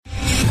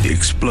The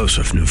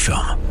explosive new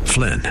film,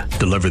 Flynn,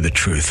 deliver the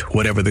truth,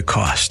 whatever the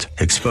cost,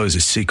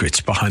 exposes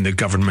secrets behind the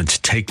government's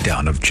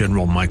takedown of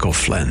General Michael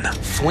Flynn.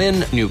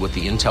 Flynn knew what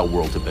the intel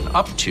world had been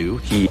up to.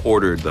 He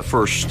ordered the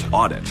first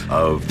audit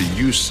of the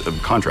use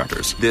of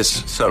contractors.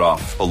 This set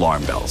off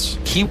alarm bells.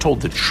 He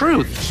told the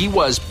truth. He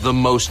was the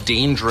most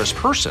dangerous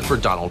person for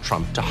Donald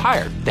Trump to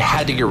hire. They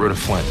had to get rid of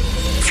Flynn.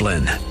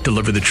 Flynn,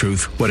 deliver the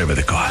truth, whatever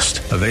the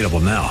cost. Available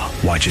now.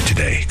 Watch it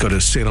today. Go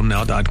to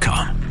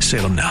salemnow.com.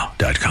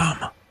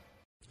 salemnow.com.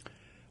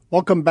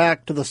 Welcome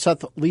back to the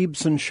Seth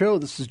Leibson Show.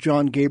 This is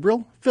John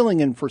Gabriel, filling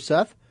in for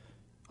Seth.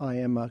 I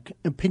am an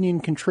opinion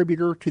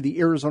contributor to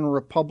the Arizona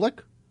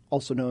Republic,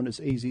 also known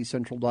as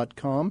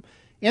azcentral.com,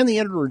 and the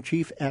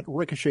editor-in-chief at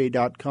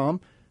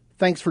ricochet.com.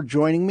 Thanks for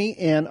joining me,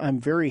 and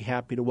I'm very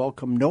happy to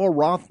welcome Noah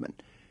Rothman.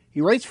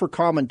 He writes for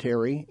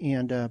Commentary,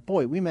 and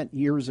boy, we met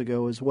years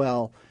ago as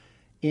well.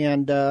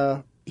 And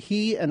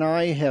he and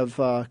I have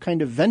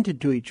kind of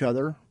vented to each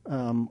other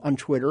on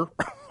Twitter,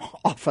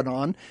 off and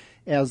on,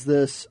 as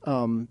this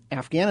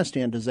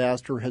Afghanistan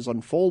disaster has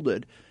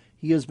unfolded.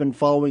 He has been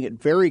following it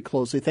very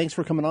closely. Thanks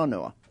for coming on,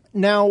 Noah.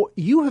 Now,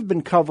 you have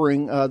been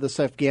covering this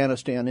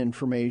Afghanistan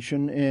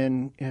information,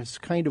 and as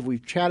kind of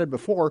we've chatted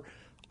before,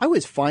 I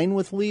was fine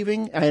with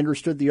leaving. I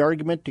understood the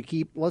argument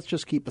to let's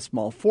just keep a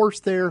small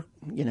force there,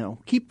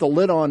 keep the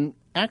lid on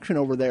action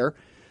over there.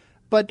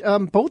 But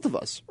both of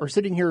us are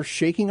sitting here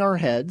shaking our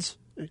heads,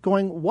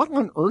 going, what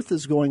on earth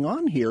is going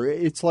on here?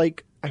 It's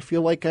like, I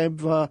feel like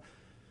I've...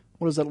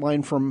 what is that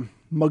line from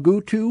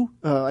Magutu?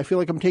 I feel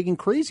like I'm taking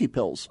crazy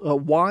pills.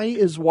 Why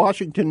is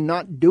Washington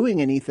not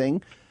doing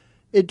anything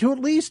to at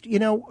least,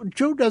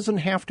 Joe doesn't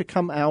have to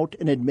come out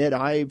and admit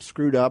I've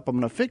screwed up, I'm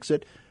going to fix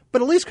it,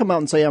 but at least come out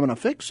and say I'm going to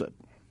fix it.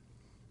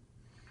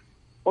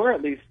 Or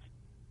at least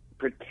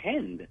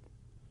pretend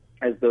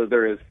as though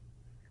there is,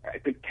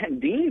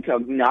 pretending to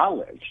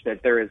acknowledge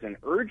that there is an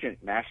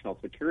urgent national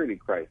security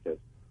crisis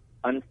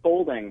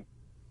unfolding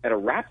at a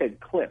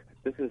rapid clip.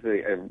 This is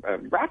a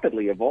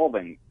rapidly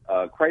evolving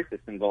crisis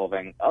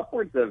involving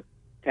upwards of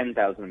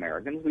 10,000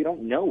 Americans. We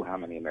don't know how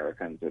many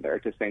Americans are there,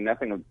 to say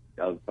nothing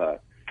of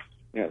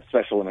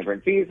special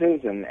immigrant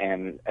visas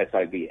and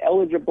SIV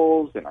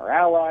eligibles and our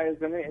allies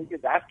and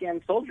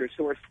Afghan soldiers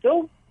who are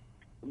still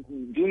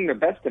doing their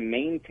best to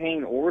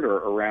maintain order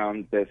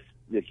around the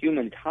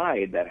human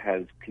tide that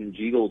has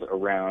congealed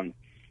around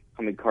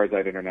Hamid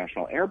Karzai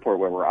International Airport,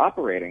 where we're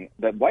operating.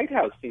 The White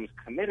House seems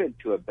committed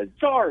to a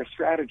bizarre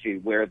strategy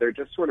where they're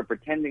just sort of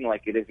pretending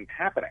like it isn't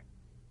happening.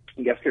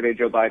 Yesterday,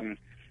 Joe Biden,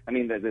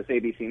 this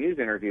ABC News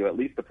interview, at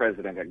least the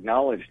president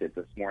acknowledged it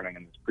this morning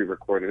in this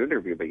pre-recorded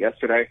interview, but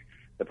yesterday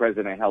the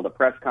president held a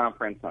press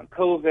conference on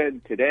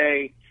COVID.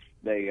 Today,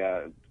 they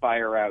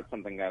fire out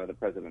something out of the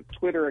president's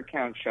Twitter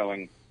account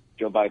showing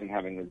Joe Biden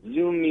having a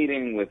Zoom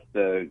meeting with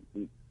the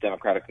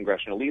Democratic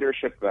congressional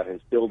leadership about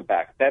his Build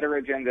Back Better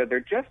agenda. They're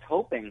just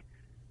hoping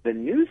the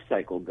news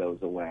cycle goes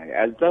away,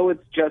 as though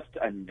it's just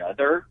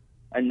another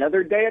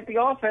day at the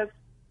office,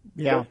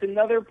 just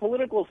another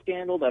political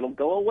scandal that'll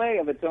go away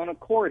of its own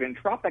accord. And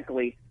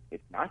tropically,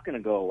 it's not going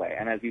to go away.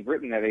 And as you've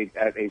written at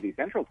AZ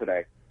Central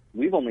today,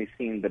 we've only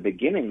seen the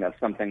beginning of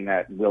something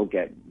that will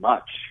get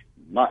much,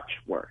 much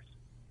worse.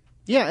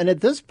 Yeah, and at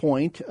this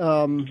point,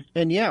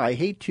 I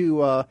hate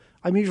to...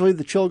 I'm usually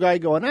the chill guy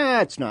going,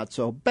 it's not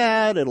so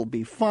bad, it'll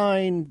be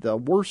fine, the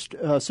worst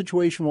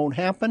situation won't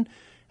happen.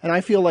 And I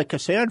feel like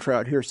Cassandra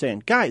out here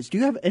saying, guys, do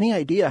you have any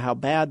idea how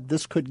bad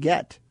this could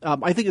get?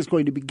 I think it's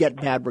going to get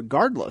bad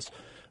regardless.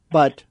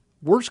 But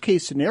worst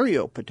case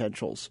scenario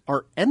potentials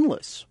are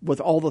endless with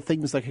all the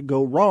things that could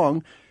go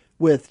wrong,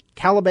 with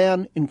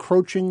Taliban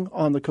encroaching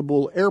on the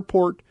Kabul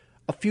airport,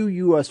 a few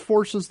U.S.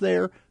 forces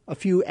there, a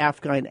few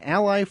Afghan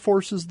ally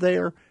forces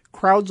there,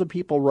 crowds of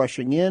people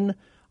rushing in.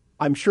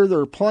 I'm sure there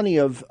are plenty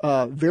of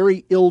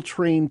very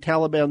ill-trained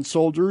Taliban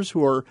soldiers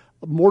who are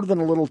more than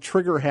a little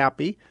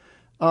trigger-happy.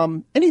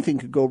 Anything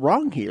could go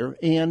wrong here,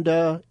 and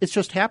it's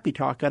just happy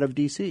talk out of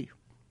D.C.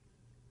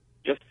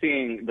 Just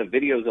seeing the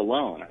videos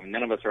alone,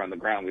 none of us are on the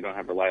ground. We don't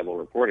have reliable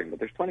reporting, but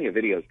there's plenty of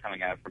videos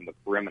coming out from the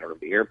perimeter of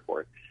the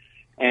airport.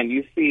 And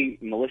you see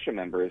militia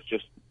members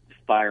just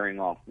firing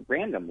off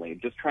randomly,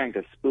 just trying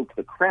to spook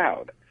the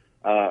crowd.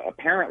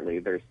 Apparently,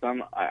 there's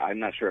some, I'm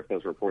not sure if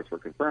those reports were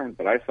confirmed,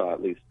 but I saw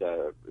at least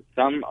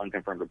some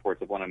unconfirmed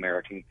reports of one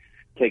American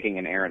taking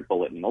an errant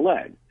bullet in the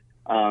leg.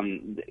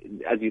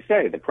 As you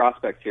say, the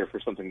prospects here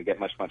for something to get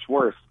much, much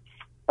worse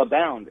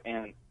abound,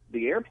 and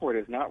the airport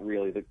is not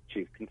really the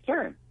chief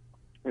concern.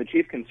 The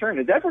chief concern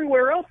is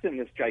everywhere else in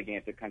this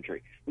gigantic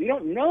country. We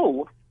don't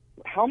know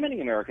how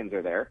many Americans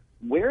are there,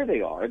 where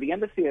they are. The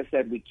embassy has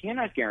said we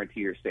cannot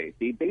guarantee your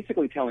safety,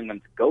 basically telling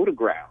them to go to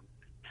ground,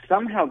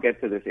 somehow get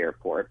to this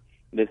airport.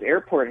 This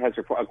airport has,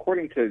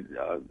 according to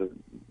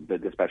the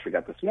dispatch we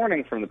got this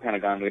morning from the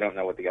Pentagon, we don't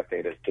know what the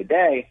update is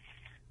today,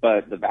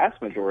 but the vast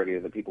majority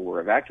of the people we're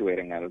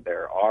evacuating out of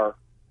there are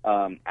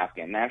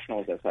Afghan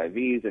nationals,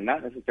 SIVs, and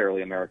not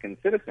necessarily American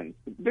citizens.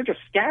 They're just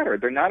scattered.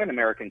 They're not in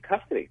American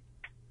custody.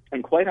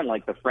 And quite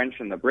unlike the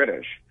French and the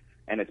British,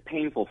 and it's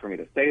painful for me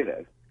to say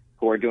this,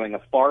 who are doing a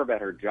far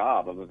better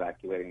job of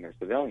evacuating their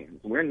civilians.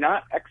 We're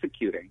not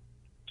executing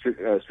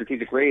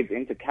strategic raids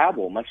into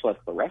Kabul, much less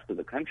the rest of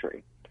the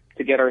country,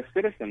 to get our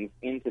citizens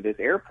into this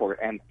airport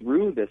and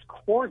through this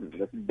cordon,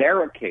 this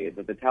barricade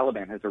that the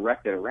Taliban has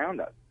erected around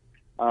us.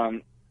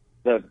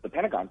 The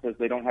Pentagon says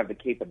they don't have the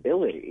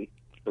capability.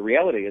 The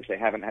reality is they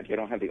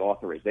don't have the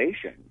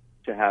authorization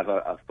to have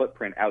a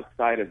footprint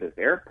outside of this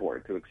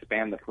airport, to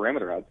expand the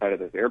perimeter outside of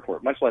this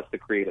airport, much less to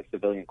create a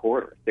civilian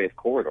corridor, safe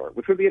corridor,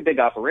 which would be a big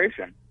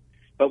operation,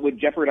 but would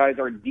jeopardize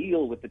our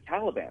deal with the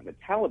Taliban. The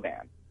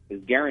Taliban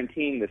is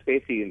guaranteeing the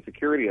safety and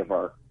security of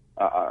our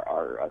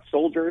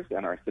soldiers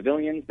and our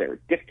civilians. They're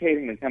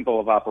dictating the tempo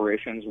of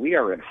operations. We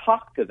are in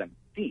hock to them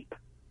deep,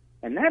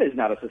 and that is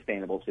not a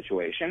sustainable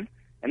situation.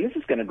 And this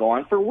is going to go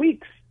on for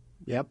weeks.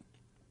 Yep.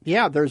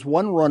 Yeah, there's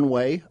one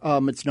runway.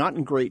 It's not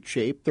in great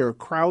shape. There are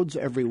crowds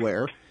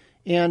everywhere.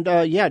 And,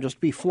 just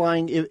be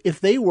flying.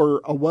 If they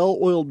were a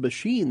well-oiled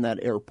machine,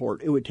 that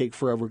airport, it would take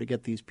forever to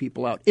get these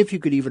people out, if you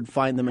could even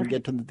find them and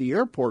get to the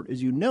airport,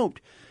 as you note.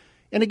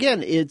 And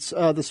again, it's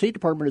the State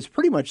Department has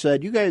pretty much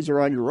said, you guys are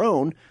on your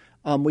own.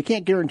 We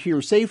can't guarantee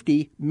your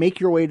safety. Make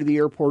your way to the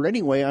airport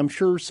anyway. I'm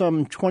sure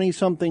some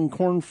 20-something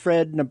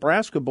corn-fed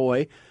Nebraska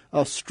boy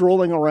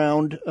strolling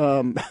around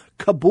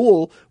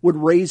Kabul would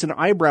raise an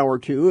eyebrow or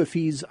two if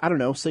he's, I don't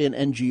know, say an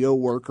NGO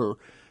worker,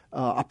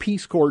 a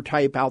Peace Corps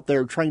type out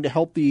there trying to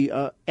help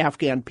the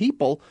Afghan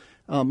people.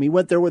 He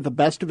went there with the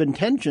best of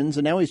intentions,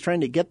 and now he's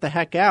trying to get the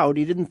heck out.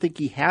 He didn't think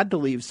he had to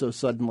leave so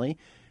suddenly.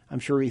 I'm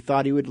sure he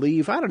thought he would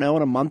leave, I don't know,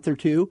 in a month or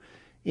two.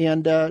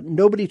 And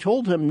nobody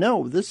told him,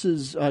 no, this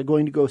is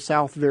going to go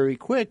south very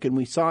quick. And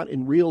we saw it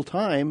in real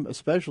time,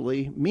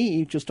 especially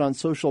me, just on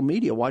social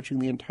media, watching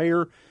the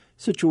entire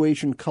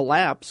situation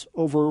collapse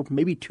over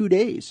maybe 2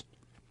 days.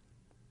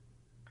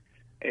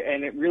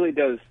 And it really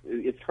does.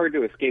 It's hard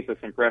to escape this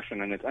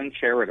impression, and it's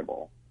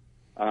uncharitable.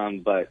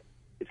 But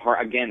it's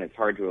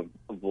hard to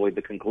avoid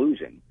the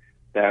conclusion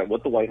that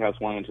what the White House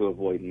wanted to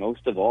avoid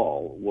most of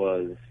all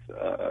was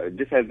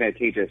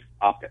disadvantageous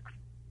optics.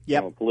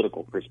 Yep. From a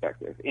political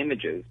perspective,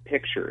 images,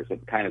 pictures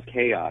of kind of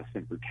chaos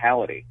and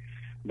brutality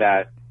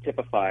that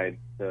typified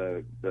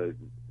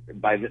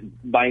by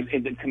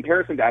in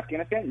comparison to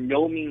Afghanistan,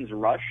 no means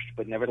rushed,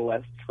 but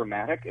nevertheless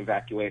traumatic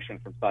evacuation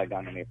from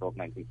Saigon in April of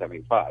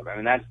 1975. I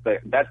mean,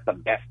 that's the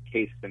best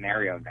case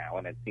scenario now,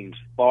 and it seems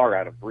far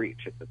out of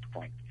reach at this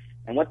point.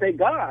 And what they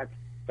got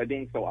by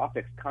being so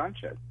optics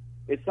conscious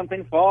is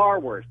something far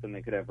worse than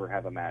they could ever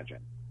have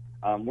imagined.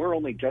 We're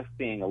only just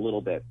seeing a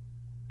little bit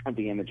of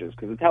the images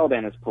because the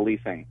Taliban is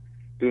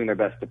doing their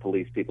best to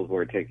police people who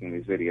are taking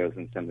these videos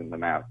and sending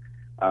them out.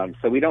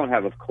 So we don't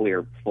have a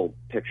clear, full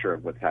picture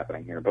of what's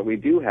happening here, but we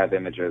do have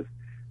images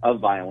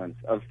of violence,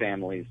 of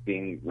families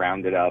being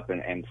rounded up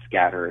and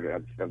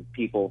scattered, of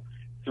people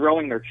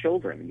throwing their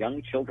children,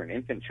 young children,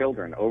 infant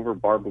children, over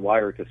barbed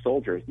wire to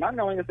soldiers, not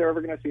knowing if they're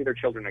ever going to see their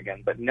children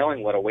again, but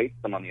knowing what awaits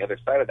them on the other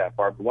side of that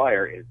barbed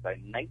wire is a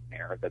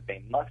nightmare that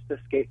they must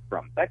escape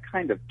from. That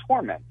kind of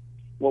torment,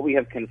 what we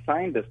have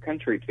consigned this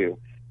country to,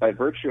 by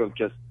virtue of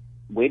just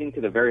waiting to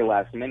the very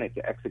last minute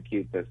to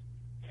execute this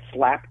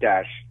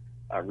slapdash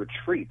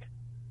retreat,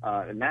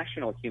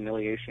 national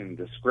humiliation and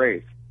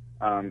disgrace,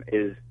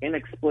 is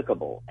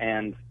inexplicable.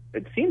 And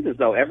it seems as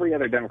though every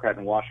other Democrat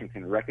in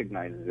Washington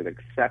recognizes it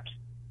except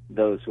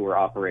those who are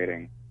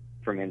operating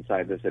from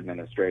inside this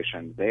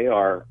administration. They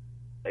are,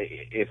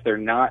 if they're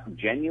not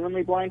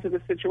genuinely blind to the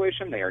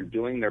situation, they are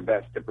doing their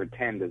best to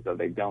pretend as though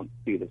they don't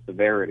see the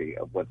severity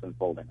of what's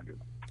unfolding under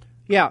them.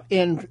 Yeah,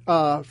 and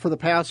for the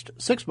past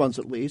 6 months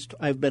at least,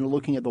 I've been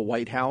looking at the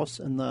White House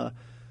and the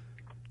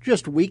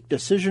just weak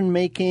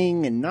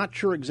decision-making and not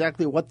sure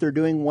exactly what they're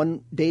doing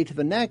one day to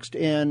the next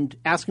and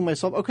asking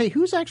myself, okay,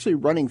 who's actually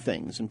running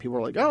things? And people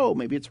are like, oh,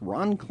 maybe it's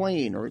Ron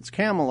Klain or it's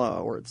Kamala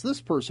or it's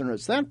this person or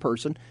it's that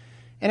person.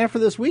 And after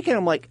this weekend,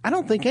 I'm like, I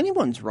don't think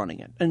anyone's running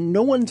it. And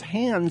no one's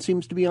hand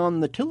seems to be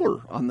on the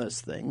tiller on this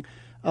thing.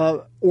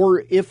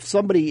 Or if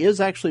somebody is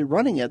actually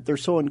running it, they're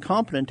so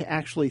incompetent to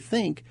actually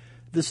think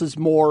this is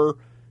more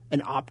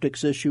an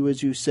optics issue,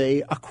 as you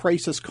say, a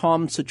crisis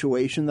calm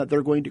situation that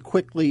they're going to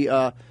quickly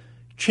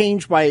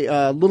change by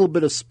a little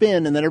bit of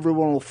spin and then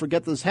everyone will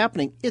forget this is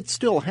happening. It's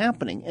still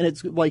happening. And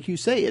it's like you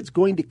say, it's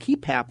going to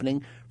keep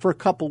happening for a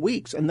couple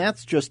weeks. And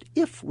that's just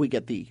if we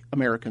get the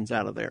Americans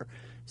out of there.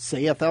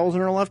 Say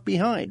 1,000 are left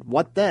behind.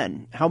 What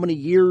then? How many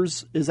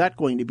years is that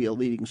going to be a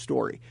leading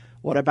story?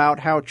 What about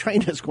how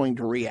China's going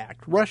to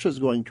react? Russia's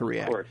going to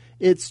react?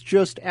 It's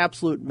just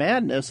absolute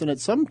madness. And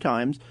it's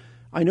sometimes,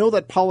 I know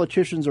that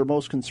politicians are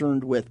most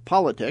concerned with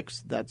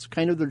politics. That's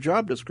kind of their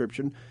job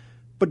description.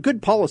 But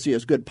good policy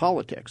is good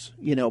politics.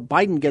 You know,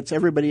 Biden gets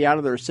everybody out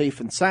of there safe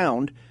and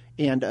sound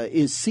and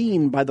is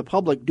seen by the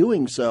public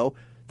doing so.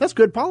 That's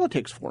good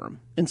politics for him.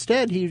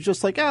 Instead, he's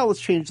just like,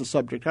 let's change the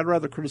subject. I'd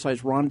rather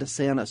criticize Ron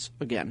DeSantis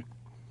again.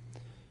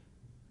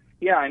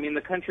 Yeah, I mean, the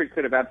country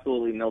could have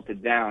absolutely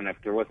melted down if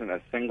there wasn't a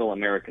single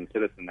American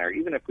citizen there,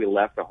 even if we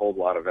left a whole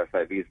lot of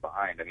SIVs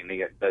behind. I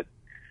mean,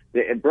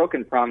 the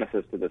broken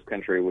promises to this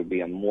country would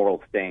be a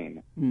moral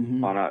stain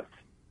on us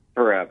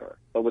forever.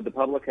 But would the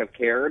public have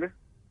cared?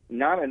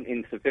 not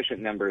in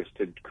sufficient numbers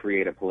to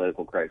create a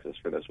political crisis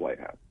for this White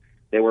House.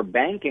 They were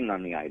banking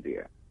on the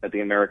idea that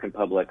the American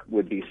public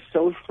would be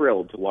so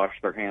thrilled to wash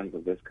their hands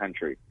of this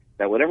country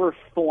that whatever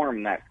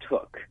form that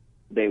took,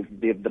 the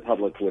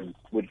public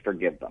would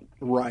forgive them.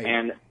 Right.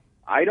 And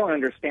I don't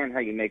understand how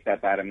you make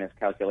that bad a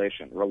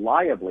miscalculation.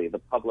 Reliably, the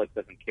public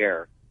doesn't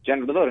care.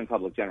 The voting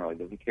public generally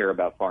doesn't care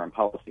about foreign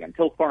policy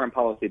until foreign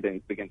policy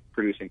begins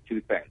producing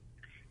two things: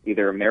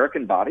 either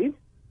American bodies,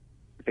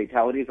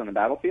 fatalities on the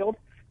battlefield,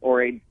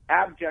 or a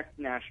abject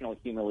national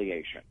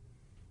humiliation.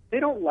 They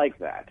don't like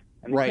that,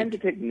 and they tend to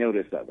take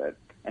notice of it,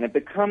 and it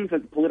becomes a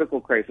political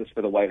crisis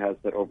for the White House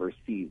that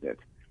oversees it.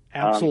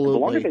 Absolutely. The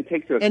longer they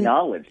take to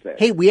acknowledge this.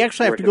 Hey, we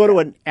actually have to go to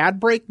an ad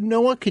break,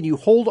 Noah. Can you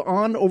hold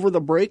on over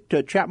the break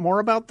to chat more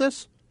about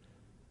this?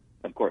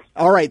 Of course.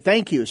 All right,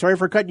 thank you. Sorry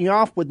for cutting you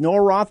off with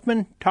Noah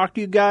Rothman. Talk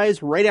to you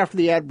guys right after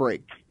the ad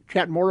break.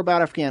 Chat more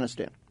about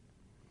Afghanistan.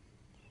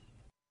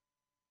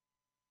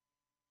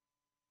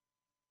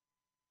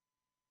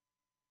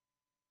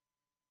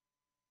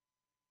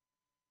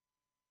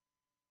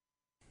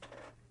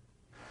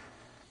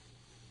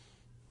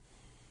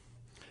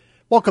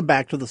 Welcome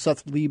back to the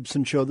Seth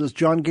Leibson Show. This is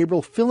John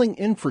Gabriel filling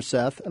in for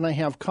Seth, and I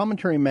have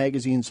Commentary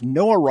Magazine's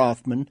Noah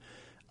Rothman.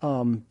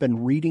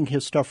 Been reading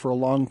his stuff for a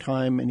long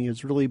time, and he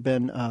has really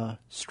been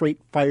straight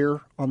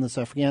fire on this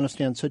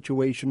Afghanistan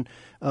situation.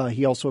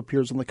 He also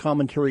appears on the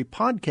Commentary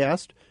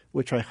podcast,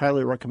 which I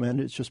highly recommend.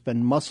 It's just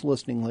been must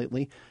listening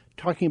lately,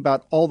 talking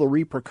about all the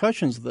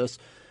repercussions of this.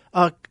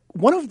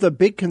 One of the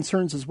big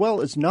concerns as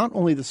well is not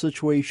only the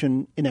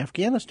situation in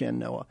Afghanistan,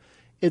 Noah,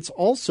 it's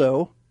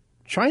also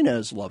China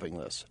is loving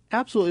this,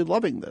 absolutely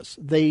loving this.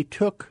 They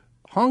took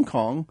Hong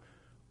Kong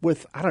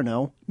with, I don't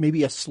know,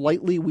 maybe a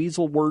slightly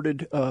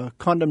weasel-worded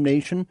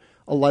condemnation,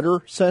 a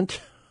letter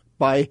sent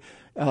by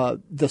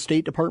the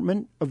State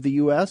Department of the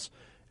U.S.,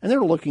 and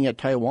they're looking at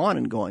Taiwan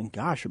and going,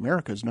 gosh,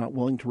 America is not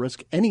willing to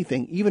risk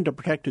anything, even to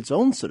protect its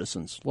own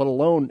citizens, let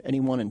alone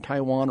anyone in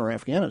Taiwan or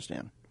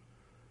Afghanistan.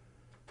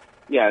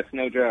 Yeah, it's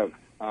no joke.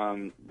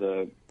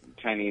 The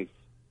Chinese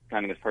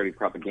Communist Party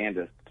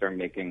propagandists are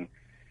making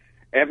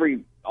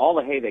all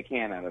the hay they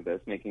can out of this,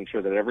 making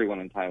sure that everyone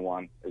in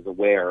Taiwan is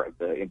aware of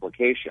the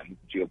implications,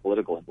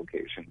 geopolitical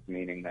implications,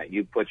 meaning that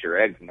you put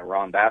your eggs in the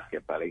wrong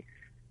basket, buddy.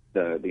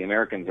 The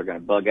Americans are going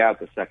to bug out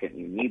the second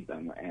you need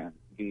them, and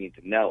you need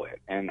to know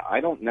it. And I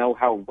don't know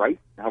how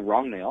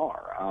wrong they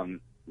are.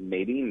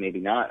 Maybe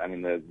not. I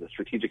mean, the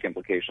strategic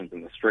implications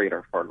in the Strait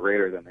are far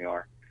greater than they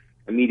are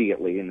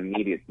immediately in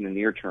the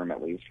near term,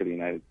 at least for the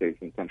United States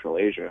and Central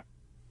Asia.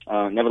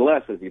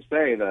 Nevertheless, as you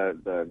say,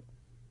 the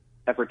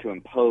effort to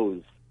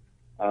impose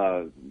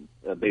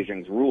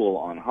Beijing's rule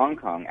on Hong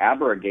Kong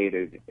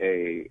abrogated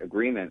a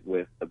agreement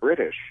with the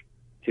British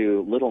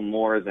to little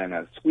more than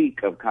a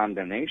squeak of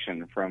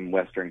condemnation from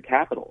Western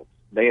capitals.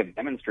 They have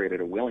demonstrated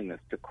a willingness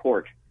to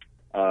court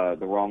the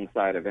wrong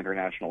side of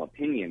international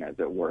opinion, as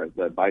it were, as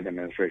the Biden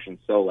administration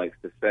so likes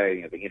to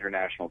say, the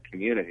international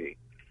community.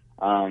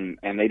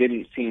 And they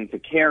didn't seem to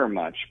care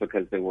much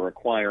because they were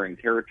acquiring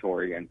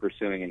territory and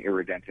pursuing an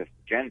irredentist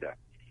agenda.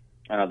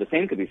 The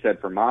same could be said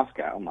for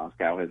Moscow.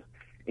 Moscow has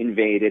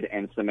invaded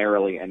and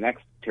summarily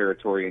annexed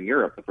territory in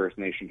Europe, the first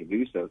nation to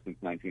do so since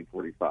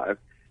 1945,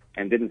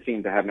 and didn't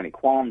seem to have many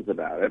qualms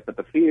about it. But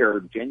the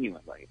fear,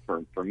 genuinely,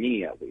 for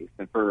me at least,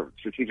 and for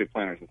strategic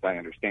planners as I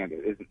understand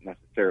it, isn't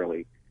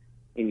necessarily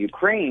in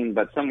Ukraine,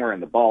 but somewhere in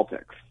the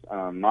Baltics.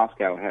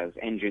 Moscow has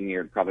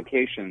engineered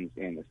provocations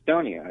in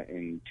Estonia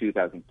in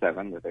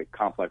 2007 with a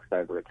complex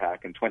cyber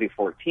attack, in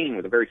 2014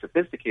 with a very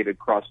sophisticated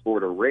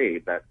cross-border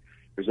raid that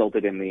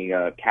resulted in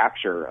the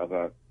capture of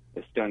a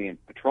Estonian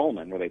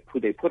patrolman, where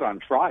they put on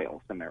trial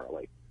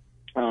summarily.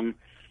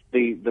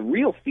 The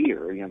real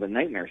fear, the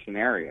nightmare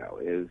scenario,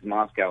 is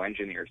Moscow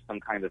engineers some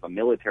kind of a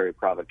military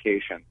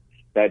provocation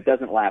that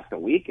doesn't last a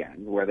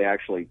weekend, where they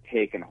actually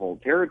take and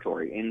hold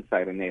territory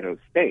inside a NATO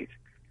state,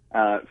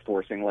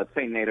 forcing, let's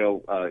say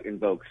NATO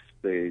invokes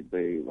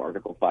the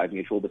Article 5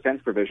 mutual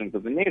defense provisions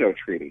of the NATO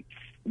treaty.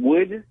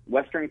 Would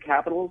Western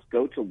capitals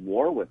go to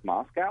war with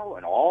Moscow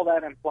and all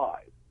that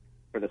implies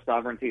for the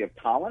sovereignty of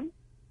Tallinn?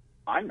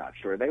 I'm not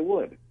sure they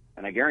would.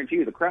 And I guarantee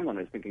you the Kremlin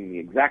is thinking the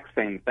exact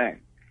same thing.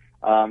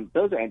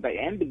 The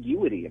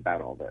ambiguity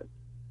about all this,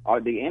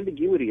 the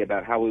ambiguity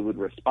about how we would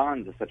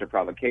respond to such a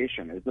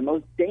provocation is the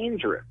most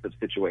dangerous of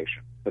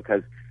situations,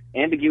 because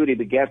ambiguity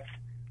begets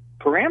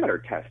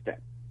parameter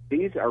testing.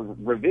 These are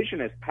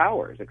revisionist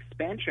powers,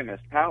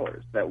 expansionist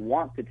powers that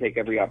want to take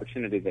every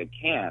opportunity they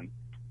can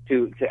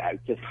to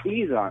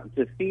seize on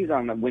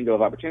the window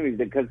of opportunity,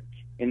 because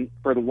in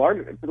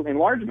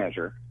large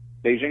measure,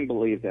 Beijing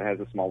believes it has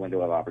a small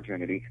window of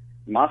opportunity.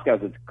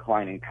 Moscow's a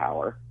declining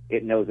power.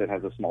 It knows it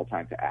has a small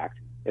time to act.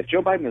 If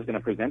Joe Biden is going to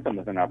present them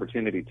with an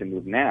opportunity to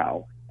move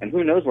now, and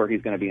who knows where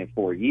he's going to be in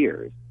 4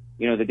 years,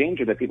 the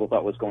danger that people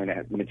thought was going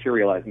to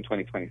materialize in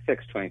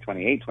 2026,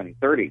 2028,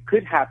 2030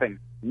 could happen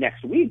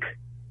next week,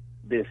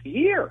 this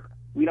year.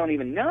 We don't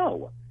even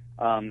know.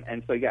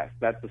 And so, yes,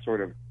 that's the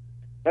sort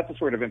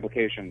of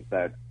implications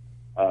that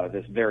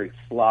this very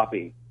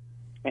sloppy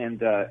and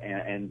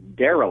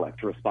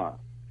derelict response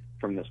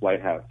from this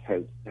White House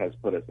has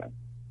put us in.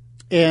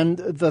 And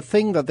the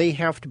thing that they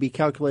have to be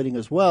calculating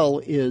as well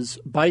is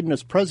Biden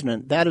as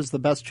president, that is the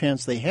best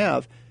chance they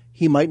have.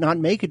 He might not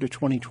make it to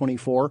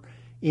 2024.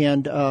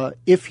 And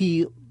if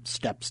he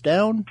steps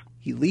down,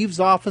 he leaves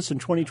office in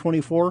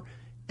 2024,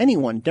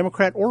 anyone,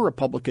 Democrat or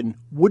Republican,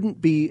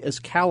 wouldn't be as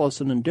callous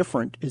and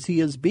indifferent as he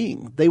is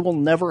being. They will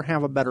never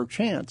have a better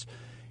chance.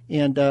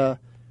 And our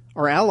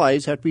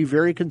allies have to be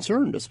very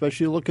concerned,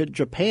 especially look at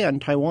Japan,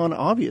 Taiwan,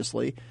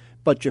 obviously.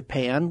 But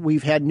Japan,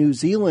 we've had New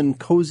Zealand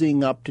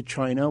cozying up to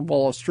China,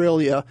 while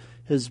Australia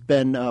has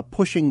been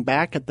pushing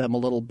back at them a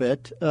little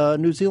bit.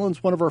 New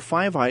Zealand's one of our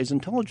Five Eyes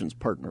intelligence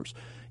partners.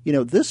 You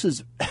know, this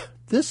is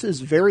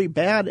very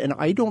bad, and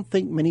I don't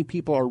think many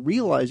people are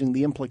realizing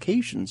the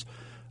implications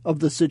of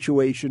the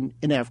situation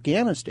in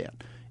Afghanistan.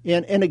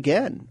 And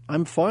again,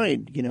 I'm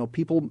fine. You know,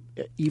 people,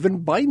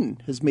 even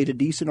Biden has made a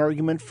decent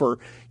argument for,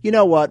 you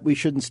know what, we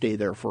shouldn't stay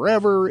there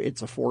forever.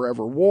 It's a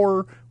forever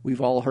war.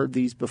 We've all heard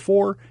these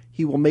before.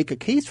 He will make a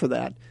case for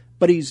that,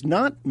 but he's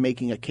not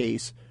making a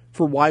case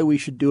for why we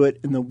should do it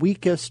in the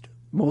weakest,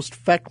 most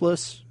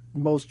feckless,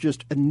 most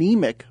just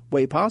anemic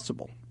way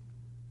possible.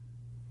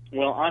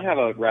 Well, I have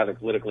a rather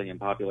politically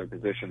unpopular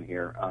position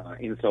here,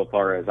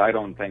 insofar as I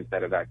don't think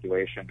that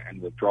evacuation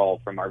and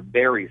withdrawal from our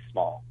very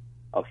small,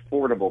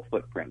 affordable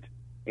footprint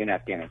in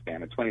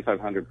Afghanistan, a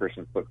 2,500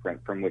 person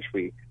footprint from which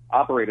we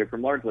operated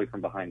largely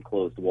from behind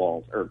closed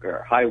walls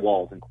or high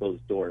walls and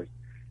closed doors,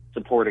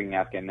 supporting the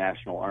Afghan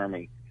National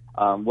Army,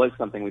 was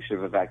something we should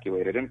have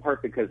evacuated, in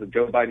part because of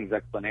Joe Biden's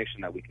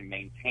explanation that we can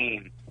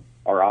maintain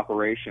our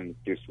operations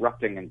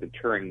disrupting and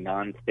deterring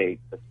non-state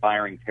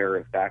aspiring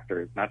terrorist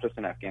actors, not just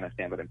in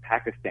Afghanistan, but in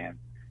Pakistan,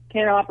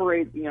 can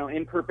operate,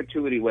 in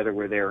perpetuity, whether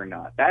we're there or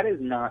not. That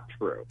is not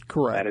true.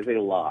 Correct. That is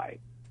a lie.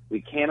 We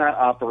cannot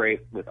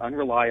operate with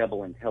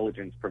unreliable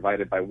intelligence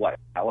provided by what?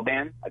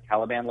 Taliban, a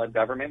Taliban-led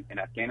government in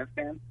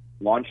Afghanistan,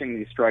 launching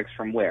these strikes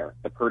from where?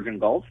 The Persian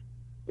Gulf?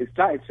 It's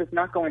just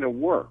not going to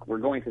work. We're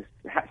going to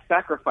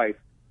sacrifice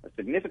a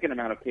significant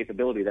amount of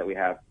capability that we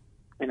have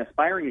in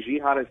aspiring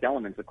jihadist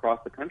elements across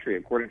the country,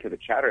 according to the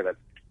chatter that's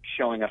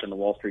showing up in the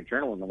Wall Street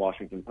Journal and the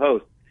Washington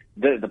Post.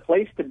 The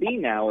place to be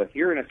now, if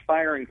you're an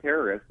aspiring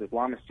terrorist,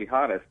 Islamist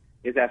jihadist,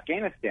 is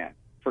Afghanistan.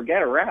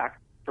 Forget Iraq.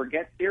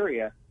 Forget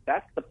Syria.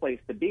 That's the place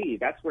to be.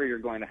 That's where you're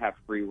going to have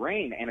free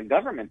reign and a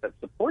government that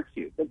supports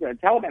you. The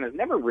Taliban has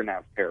never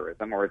renounced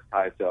terrorism or its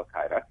ties to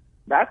al-Qaeda.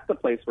 That's the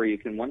place where you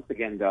can once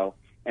again go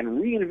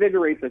and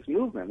reinvigorate this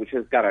movement, which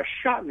has got a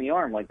shot in the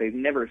arm like they've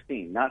never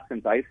seen, not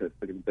since ISIS,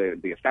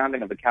 the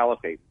founding of the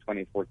caliphate in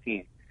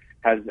 2014,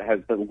 has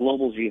the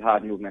global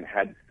jihad movement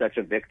had such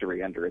a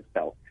victory under its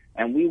belt.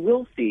 And we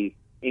will see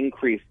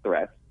increased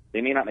threats.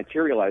 They may not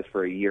materialize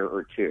for a year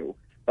or two,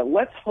 but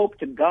let's hope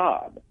to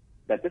God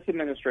that this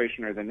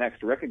administration or the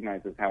next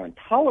recognizes how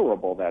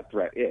intolerable that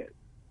threat is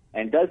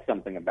and does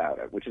something about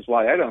it, which is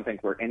why I don't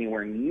think we're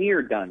anywhere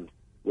near done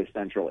with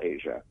Central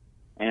Asia.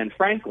 And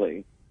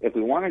frankly, if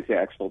we wanted to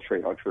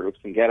exfiltrate our troops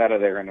and get out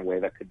of there in a way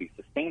that could be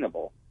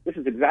sustainable, this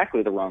is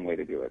exactly the wrong way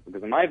to do it.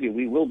 Because in my view,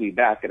 we will be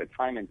back at a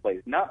time and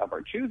place not of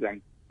our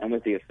choosing and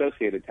with the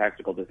associated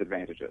tactical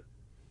disadvantages.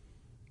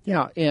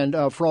 Yeah, and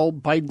for all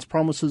Biden's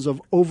promises of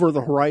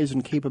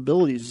over-the-horizon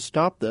capabilities to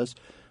stop this,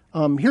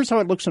 here's how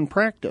it looks in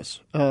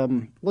practice.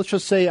 Let's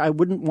just say I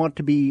wouldn't want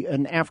to be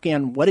an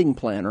Afghan wedding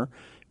planner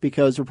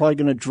because they're probably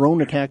going to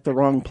drone attack the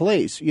wrong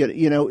place.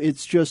 You know,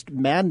 it's just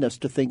madness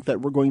to think that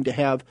we're going to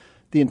have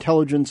the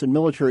intelligence and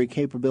military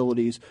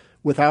capabilities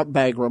without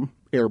Bagram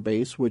Air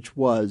Base, which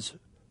was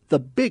the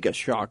biggest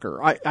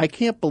shocker. I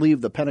can't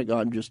believe the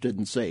Pentagon just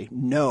didn't say,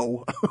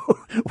 no,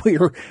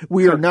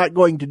 we are not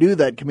going to do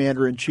that,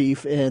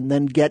 Commander-in-Chief, and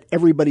then get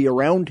everybody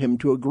around him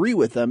to agree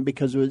with them,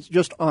 because it was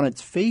just on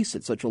its face,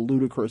 it's such a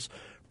ludicrous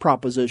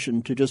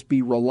proposition to just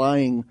be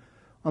relying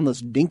on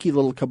this dinky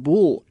little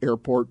Kabul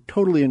airport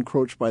totally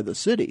encroached by the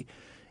city.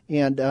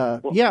 And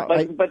but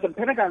the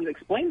Pentagon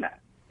explained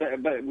that.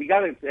 But we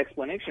got an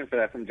explanation for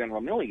that from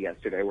General Milley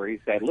yesterday, where he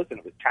said, listen,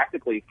 it was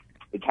tactically,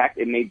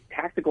 it made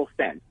tactical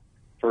sense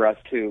for us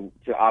to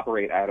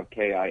operate out of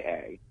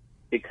KIA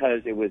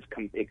because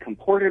it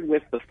comported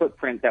with the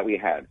footprint that we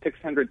had,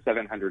 600,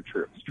 700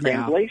 troops.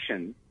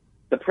 Translation,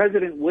 the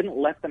president wouldn't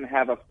let them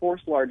have a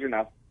force large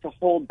enough to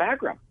hold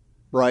Bagram.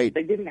 Right.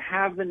 They didn't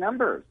have the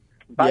numbers.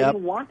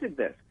 Biden wanted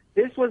this.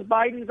 This was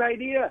Biden's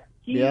idea.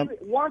 He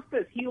wants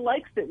this. He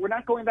likes it. We're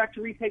not going back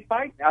to retake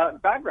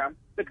Bagram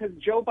because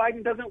Joe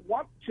Biden doesn't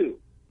want to.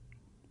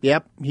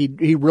 Yep,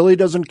 he really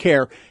doesn't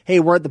care. Hey,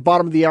 we're at the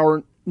bottom of the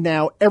hour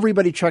now.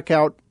 Everybody check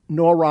out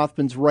Noah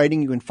Rothman's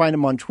writing. You can find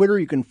him on Twitter.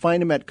 You can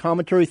find him at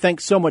Commentary.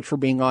 Thanks so much for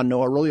being on,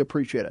 Noah. Really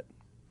appreciate it.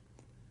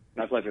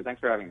 My pleasure.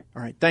 Thanks for having me.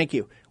 All right, thank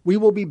you. We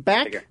will be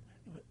back.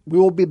 We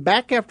will be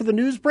back after the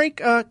news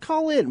break.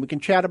 Call in. We can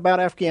chat about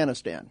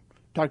Afghanistan.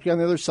 Talk to you on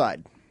the other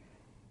side.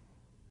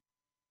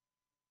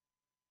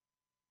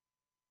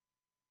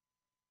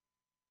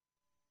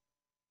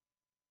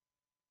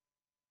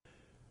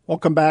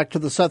 Welcome back to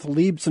the Seth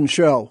Leibson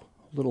Show.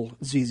 Little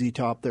ZZ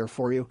Top there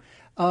for you.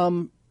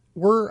 I'm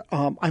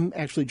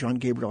actually John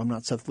Gabriel. I'm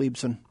not Seth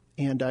Leibson.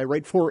 and I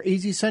write for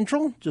AZ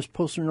Central. Just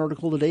posted an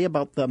article today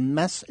about the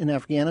mess in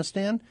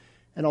Afghanistan,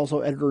 and also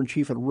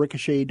editor-in-chief at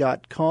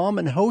Ricochet.com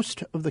and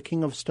host of the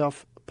King of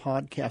Stuff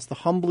podcast, the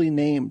humbly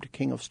named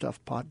King of Stuff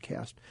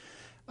podcast.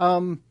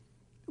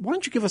 Why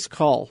don't you give us a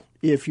call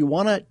if you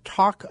want to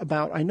talk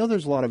about, I know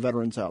there's a lot of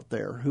veterans out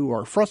there who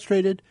are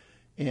frustrated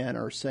and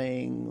are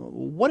saying,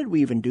 what did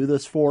we even do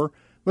this for?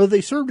 Whether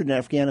they served in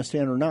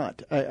Afghanistan or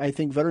not. I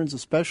think veterans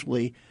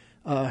especially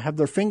have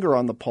their finger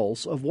on the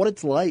pulse of what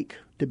it's like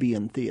to be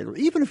in theater.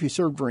 Even if you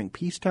served during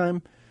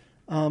peacetime,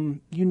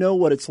 you know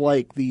what it's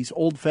like. These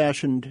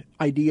old-fashioned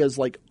ideas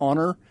like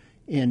honor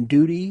and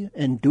duty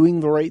and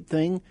doing the right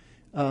thing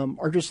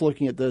are just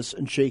looking at this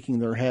and shaking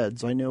their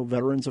heads. I know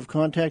veterans have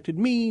contacted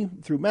me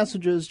through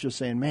messages just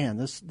saying, man,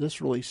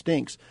 this really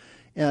stinks.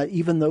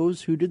 Even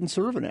those who didn't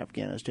serve in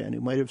Afghanistan,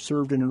 who might have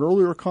served in an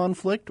earlier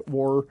conflict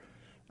or,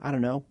 I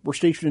don't know, were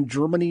stationed in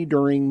Germany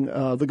during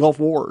the Gulf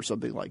War or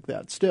something like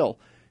that. Still,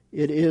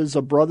 it is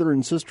a brother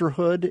and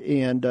sisterhood,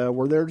 and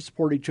we're there to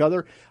support each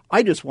other.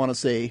 I just want to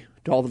say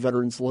to all the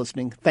veterans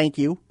listening, thank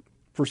you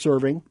for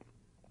serving,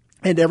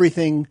 and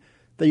everything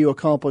that you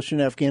accomplished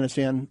in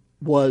Afghanistan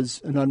was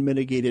an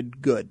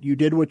unmitigated good. You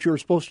did what you were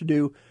supposed to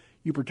do.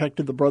 You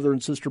protected the brother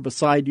and sister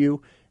beside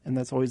you, and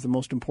that's always the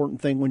most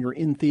important thing when you're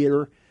in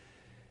theater.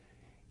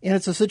 And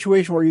it's a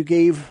situation where you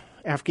gave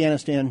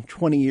Afghanistan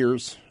 20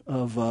 years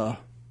of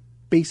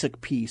basic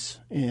peace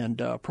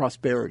and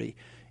prosperity.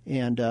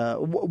 And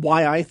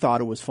why I thought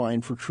it was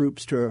fine for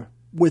troops to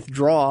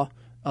withdraw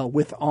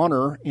with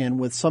honor and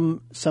with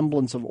some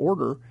semblance of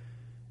order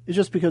is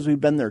just because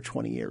we've been there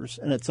 20 years.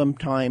 And at some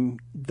time,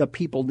 the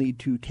people need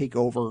to take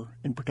over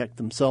and protect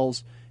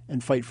themselves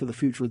and fight for the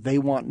future they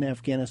want in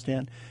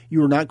Afghanistan.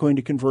 You are not going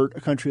to convert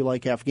a country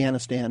like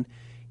Afghanistan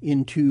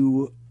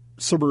into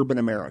suburban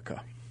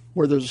America,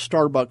 where there's a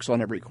Starbucks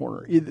on every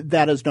corner.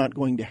 That is not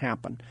going to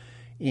happen.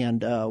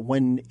 And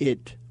when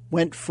it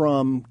went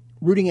from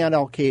rooting out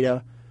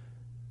al-Qaeda,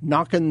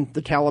 knocking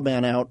the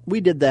Taliban out, we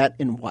did that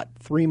in,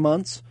 3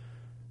 months?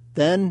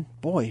 Then,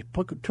 boy,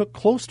 it took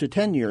close to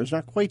 10 years,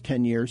 not quite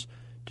 10 years,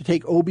 to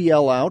take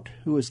OBL out,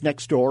 who was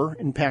next door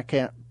in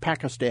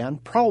Pakistan,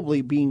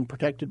 probably being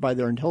protected by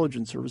their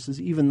intelligence services,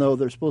 even though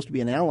they're supposed to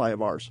be an ally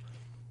of ours.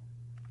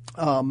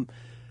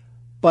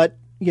 But,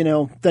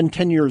 then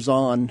 10 years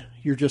on,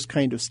 you're just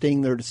kind of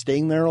staying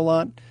there a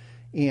lot.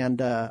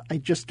 And I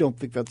just don't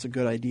think that's a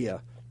good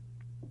idea,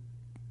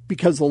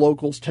 because the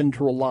locals tend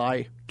to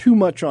rely too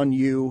much on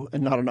you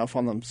and not enough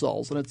on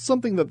themselves. And it's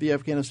something that the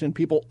Afghanistan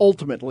people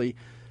ultimately,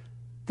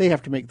 they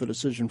have to make the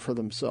decision for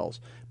themselves.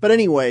 But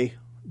anyway,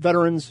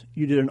 veterans,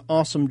 you did an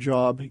awesome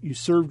job. You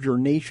served your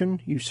nation.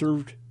 You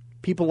served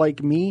people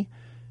like me,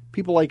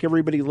 people like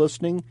everybody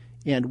listening,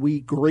 and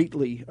we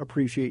greatly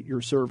appreciate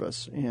your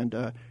service. And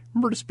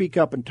remember to speak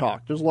up and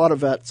talk. There's a lot of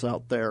vets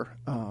out there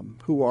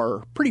who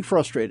are pretty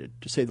frustrated,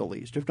 to say the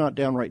least, if not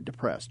downright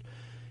depressed.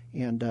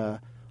 And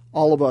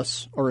all of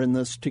us are in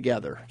this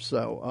together.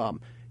 So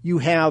you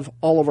have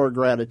all of our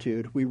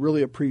gratitude. We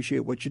really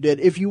appreciate what you did.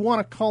 If you want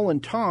to call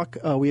and talk,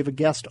 we have a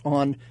guest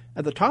on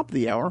at the top of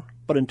the hour.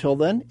 But until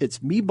then,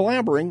 it's me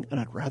blabbering, and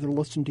I'd rather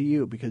listen to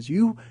you because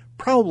you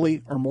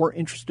probably are more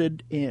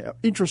interesting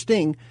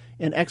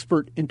and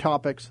expert in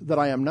topics that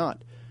I am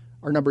not.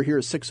 Our number here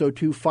is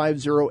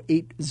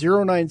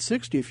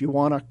 602-508-0960 if you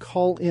want to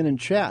call in and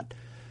chat.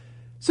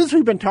 Since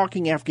we've been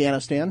talking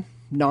Afghanistan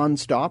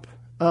nonstop,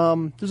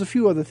 there's a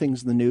few other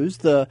things in the news.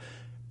 The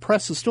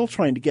press is still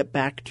trying to get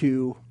back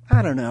to,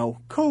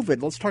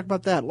 COVID. Let's talk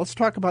about that. Let's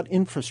talk about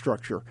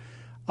infrastructure.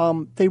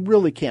 They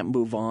really can't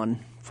move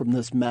on from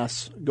this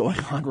mess going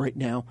on right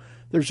now.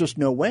 There's just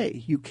no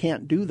way. You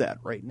can't do that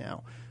right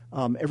now.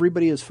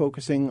 Everybody is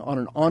focusing on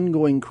an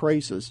ongoing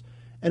crisis,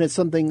 and it's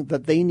something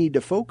that they need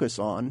to focus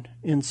on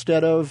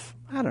instead of,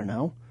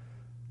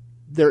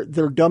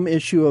 their dumb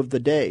issue of the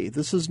day.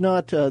 This is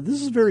not.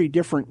 This is a very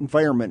different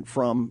environment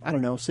from,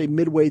 say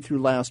midway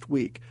through last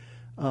week.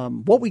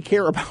 What we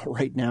care about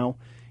right now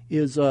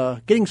is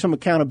getting some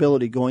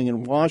accountability going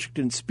in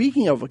Washington.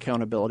 Speaking of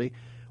accountability,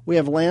 we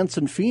have Lance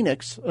in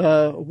Phoenix.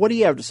 What do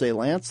you have to say,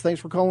 Lance?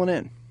 Thanks for calling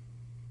in.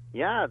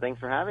 Yeah, thanks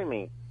for having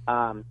me.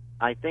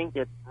 I think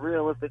it's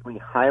realistically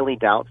highly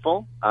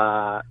doubtful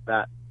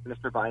that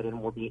Mr.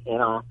 Biden will be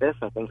in office.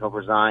 I think he'll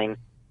resign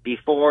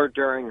before,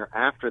 during, or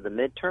after the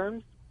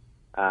midterms.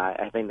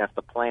 I think that's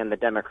the plan the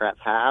Democrats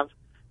have.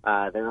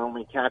 Their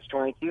only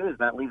catch-22 is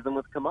that leaves them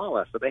with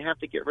Kamala, so they have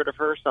to get rid of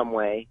her some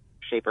way,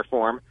 shape, or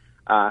form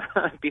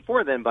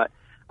before then. But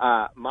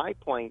my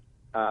point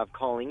of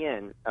calling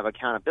in, of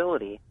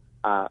accountability,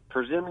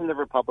 presuming the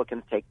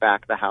Republicans take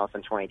back the House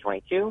in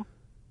 2022,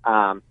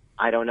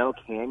 I don't know,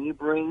 can you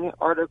bring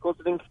articles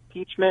of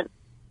impeachment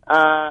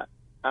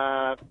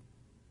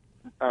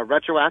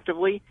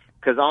retroactively?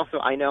 Because also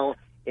I know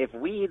if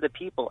we, the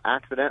people,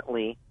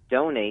 accidentally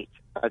donate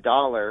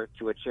 $1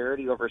 to a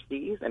charity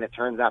overseas and it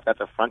turns out that's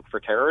a front for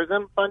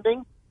terrorism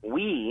funding,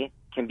 we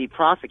can be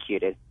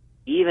prosecuted,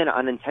 even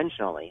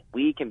unintentionally.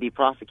 We can be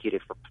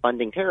prosecuted for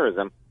funding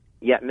terrorism.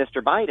 Yet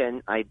Mr.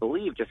 Biden, I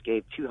believe, just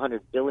gave $200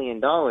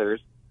 billion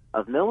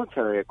of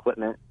military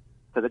equipment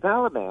to the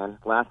Taliban,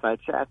 last I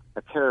checked,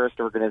 a terrorist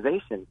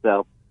organization.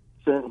 So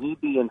shouldn't he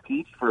be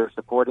impeached for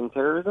supporting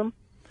terrorism?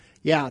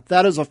 Yeah,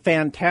 that is a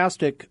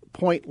fantastic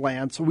point,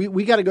 Lance.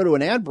 We got to go to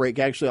an ad break,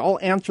 actually. I'll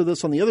answer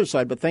this on the other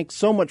side, but thanks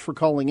so much for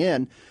calling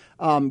in.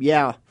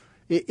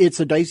 It's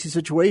a dicey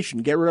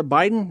situation. Get rid of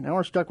Biden. Now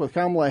we're stuck with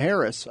Kamala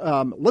Harris.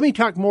 Let me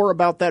talk more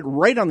about that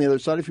right on the other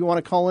side. If you want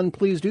to call in,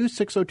 please do.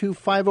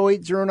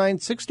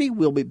 602-508-0960.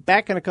 We'll be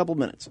back in a couple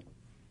minutes.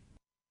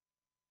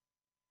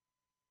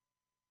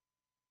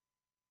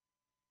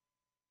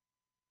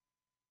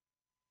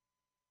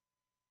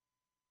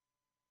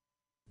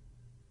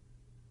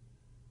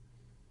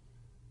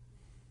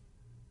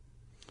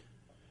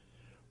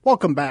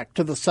 Welcome back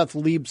to the Seth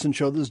Leibson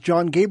Show. This is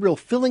John Gabriel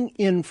filling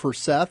in for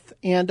Seth,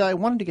 and I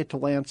wanted to get to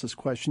Lance's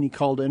question. He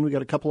called in. We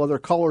got a couple other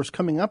callers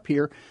coming up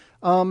here.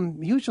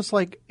 He was just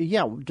like,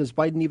 yeah, does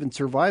Biden even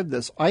survive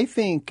this? I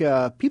think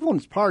people in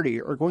his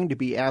party are going to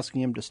be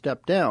asking him to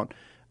step down.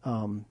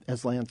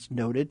 As Lance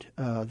noted,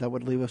 that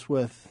would leave us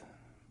with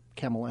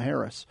Kamala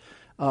Harris.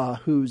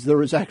 There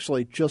was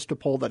actually just a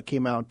poll that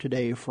came out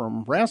today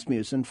from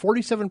Rasmussen.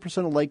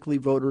 47% of likely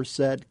voters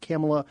said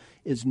Kamala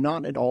is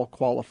not at all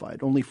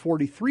qualified. Only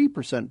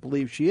 43%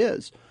 believe she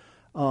is.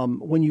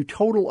 When you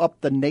total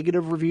up the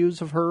negative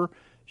reviews of her,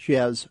 she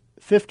has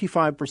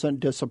 55%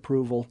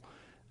 disapproval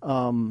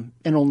and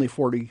only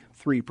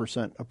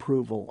 43%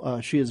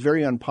 approval. She is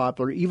very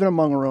unpopular, even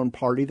among her own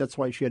party. That's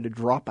why she had to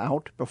drop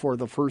out before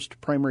the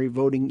first primary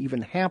voting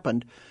even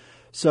happened.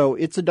 So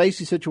it's a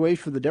dicey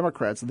situation for the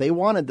Democrats. They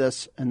wanted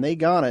this, and they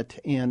got it,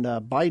 and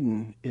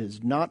Biden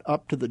is not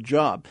up to the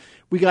job.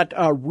 We got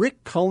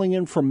Rick calling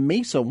in from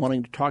Mesa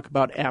wanting to talk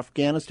about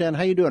Afghanistan.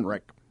 How you doing,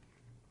 Rick?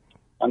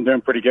 I'm doing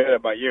pretty good. How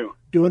about you?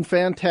 Doing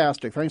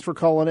fantastic. Thanks for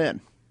calling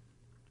in.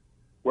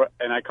 Well,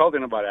 and I called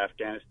in about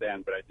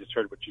Afghanistan, but I just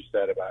heard what you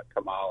said about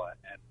Kamala.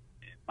 And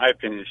in my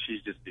opinion,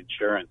 she's just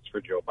insurance for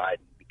Joe Biden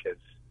because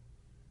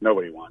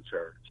nobody wants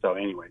her. So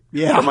anyway,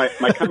 yeah. So my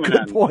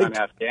comment on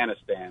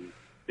Afghanistan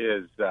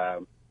is,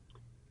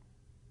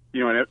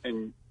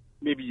 and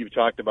maybe you've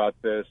talked about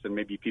this, and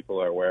maybe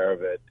people are aware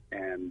of it.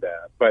 And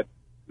but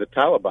the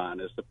Taliban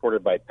is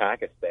supported by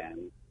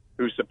Pakistan,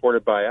 who's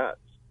supported by us.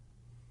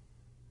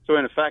 So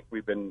in effect,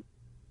 we've been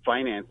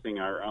financing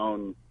our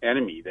own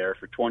enemy there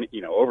for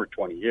over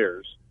 20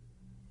 years,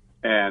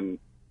 and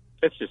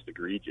it's just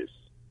egregious.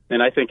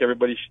 And I think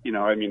everybody,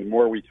 the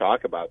more we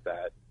talk about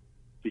that,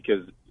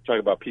 because we talk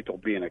about people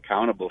being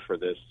accountable for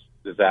this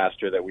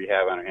disaster that we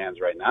have on our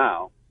hands right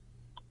now.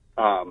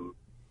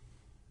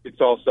 It's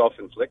all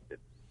self-inflicted.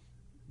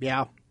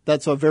 Yeah,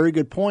 that's a very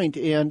good point.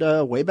 And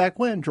way back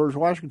when, George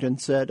Washington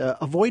said,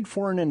 avoid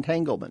foreign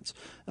entanglements.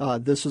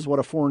 This is what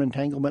a foreign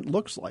entanglement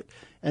looks like.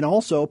 And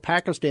also,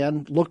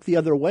 Pakistan looked the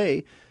other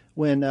way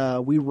when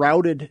we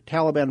routed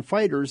Taliban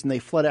fighters and they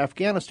fled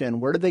Afghanistan.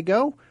 Where did they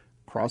go?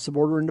 Across the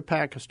border into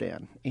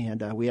Pakistan.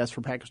 And we asked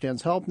for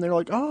Pakistan's help, and they're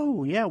like,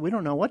 oh, yeah, we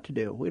don't know what to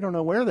do. We don't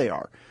know where they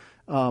are.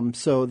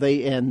 So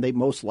they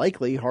most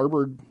likely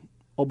harbored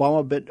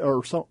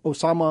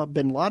Osama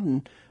bin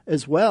Laden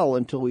as well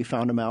until we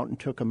found him out and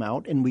took him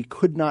out. And we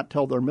could not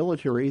tell their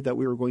military that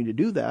we were going to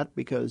do that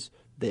because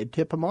they'd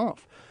tip him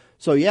off.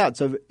 So, yeah,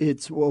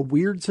 it's a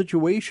weird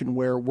situation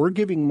where we're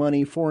giving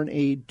money, foreign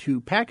aid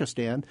to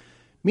Pakistan.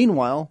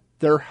 Meanwhile,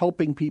 they're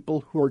helping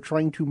people who are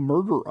trying to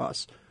murder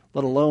us,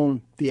 let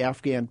alone the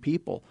Afghan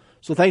people.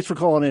 So thanks for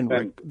calling in,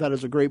 Rick. That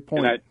is a great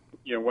point. And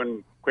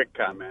one quick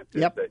comment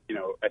is that,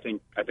 I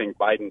think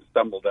Biden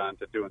stumbled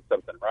onto doing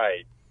something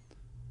right.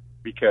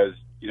 Because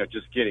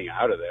just getting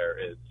out of there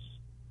is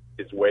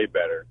way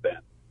better than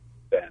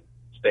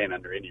staying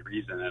under any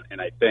reason. And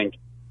I think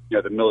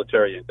the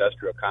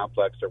military-industrial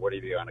complex, or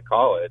whatever you want to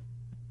call it,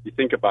 you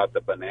think about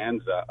the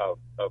bonanza of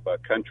a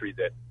country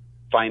that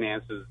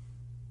finances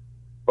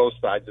both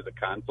sides of the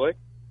conflict.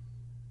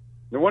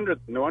 No wonder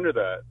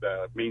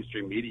the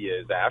mainstream media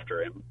is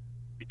after him,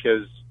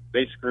 because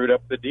they screwed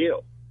up the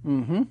deal.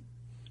 Mm-hmm.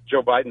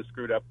 Joe Biden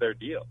screwed up their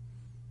deal.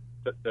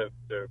 The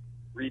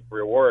reap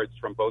rewards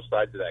from both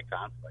sides of that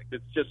conflict.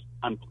 It's just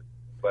unbelievable.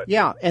 But,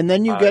 yeah, and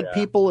then you get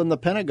people in the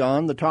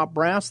Pentagon, the top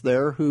brass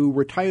there, who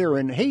retire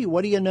and, hey,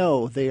 what do you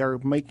know? They are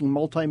making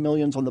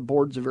multi-millions on the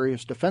boards of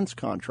various defense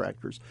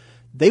contractors.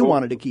 They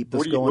wanted to keep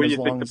this going as long as they could.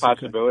 What do you think the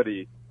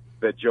possibility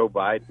that Joe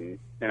Biden,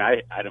 and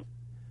I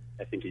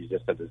think he's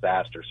just a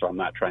disaster, so I'm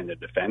not trying to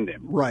defend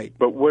him. Right.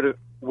 But what if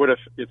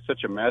it's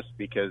such a mess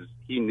because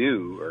he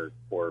knew,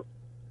 or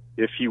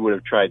if he would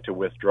have tried to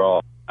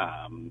withdraw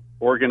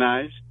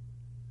organized,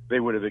 they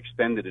would have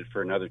extended it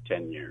for another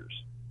 10 years.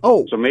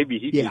 Oh, so maybe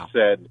he just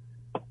said,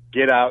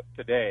 get out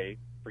today,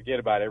 forget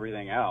about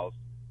everything else.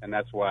 And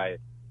that's why,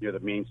 the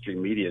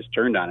mainstream media has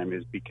turned on him,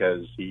 is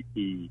because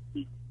he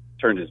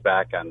turned his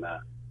back on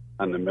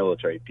the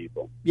military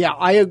people. Yeah,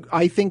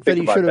 I think that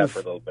he should have.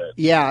 For a little bit.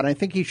 Yeah, and I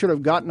think he should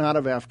have gotten out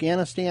of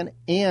Afghanistan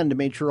and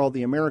made sure all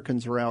the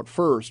Americans are out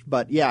first.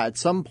 But yeah, at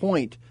some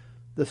point,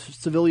 the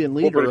civilian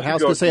leader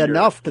has to say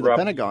enough to the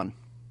Pentagon.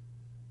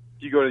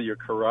 If you go to your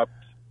corrupt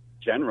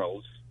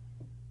generals,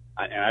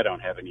 and I don't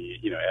have any,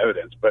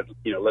 evidence, but,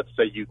 let's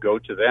say you go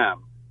to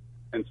them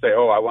and say,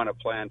 oh, I want to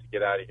plan to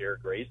get out of here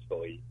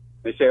gracefully.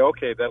 They say,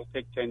 okay, that'll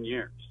take 10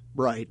 years.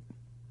 Right.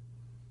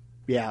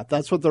 Yeah,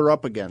 that's what they're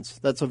up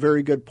against. That's a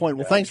very good point.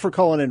 Well, thanks for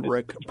calling in,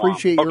 Rick.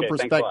 Appreciate your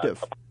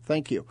perspective.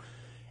 Thank you.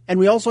 And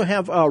we also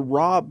have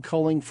Rob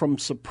calling from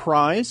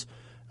Surprise.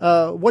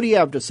 What do you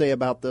have to say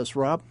about this,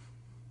 Rob?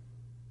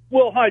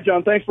 Well, hi,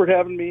 John. Thanks for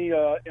having me.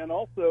 And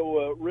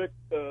also, Rick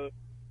stole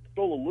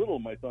a little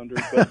of my thunder.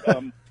 But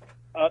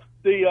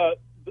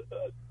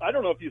I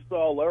don't know if you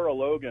saw Lara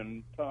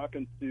Logan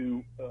talking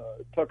to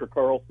Tucker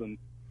Carlson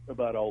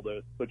about all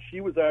this, but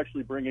she was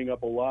actually bringing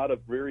up a lot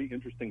of very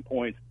interesting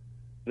points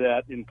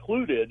that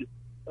included,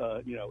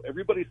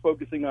 everybody's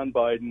focusing on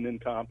Biden,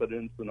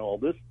 incompetence, and all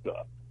this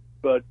stuff.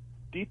 But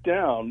deep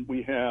down,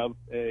 we have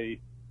a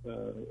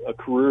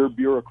career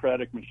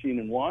bureaucratic machine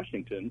in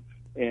Washington,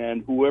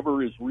 and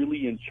whoever is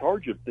really in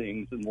charge of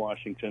things in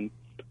Washington,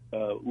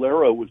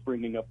 Lara was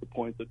bringing up the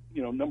point that,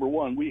 number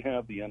one, we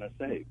have the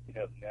NSA, we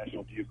have the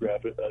National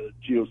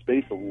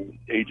Geospatial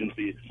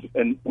Agency,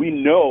 and we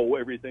know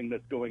everything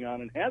that's going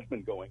on and has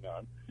been going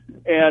on.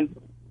 And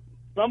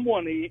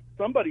somebody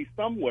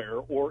somewhere,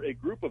 or a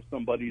group of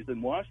somebodies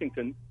in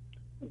Washington,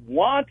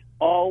 want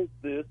all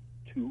this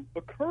to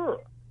occur.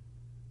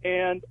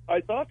 And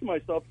I thought to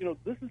myself,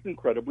 this is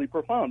incredibly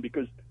profound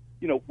because,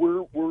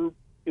 we're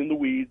in the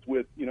weeds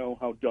with,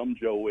 how dumb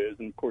Joe is,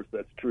 and of course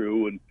that's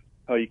true, and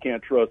how you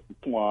can't trust the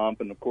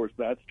swamp, and of course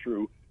that's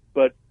true.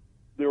 But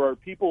there are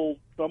people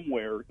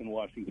somewhere in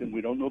Washington,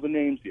 we don't know the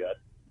names yet,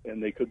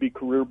 and they could be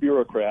career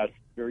bureaucrats,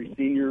 very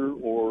senior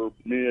or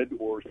mid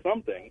or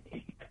something,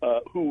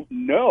 who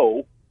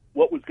know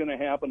what was going to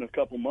happen a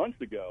couple months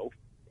ago,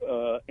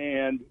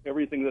 and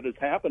everything that has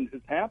happened,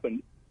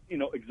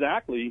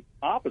 exactly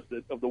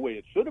opposite of the way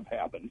it should have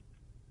happened.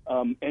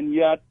 And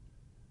yet,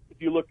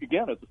 if you look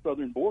again at the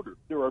southern border,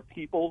 there are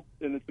people,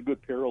 and it's a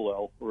good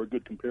parallel or a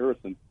good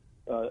comparison,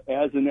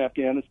 as in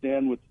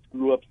Afghanistan with the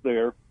screw-ups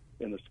there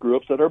and the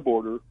screw-ups at our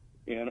border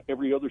and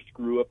every other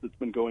screw-up that's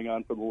been going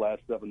on for the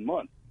last 7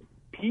 months.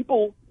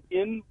 People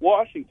in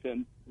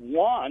Washington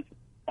want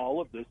all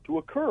of this to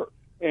occur.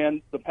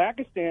 And the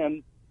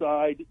Pakistan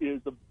side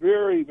is a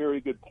very,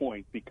 very good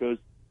point because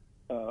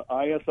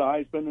ISI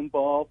has been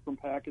involved from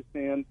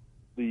Pakistan.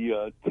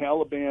 The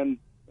Taliban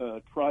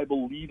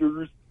tribal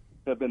leaders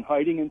have been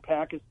hiding in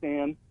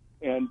Pakistan.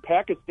 And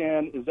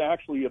Pakistan is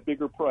actually a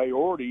bigger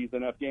priority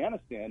than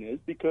Afghanistan is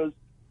because,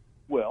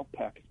 well,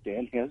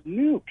 Pakistan has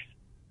nukes.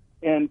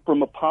 And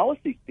from a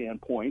policy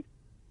standpoint,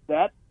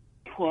 that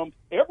trumps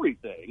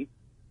everything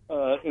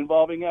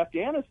involving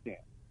Afghanistan.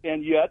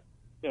 And yet,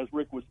 as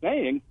Rick was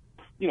saying,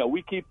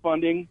 we keep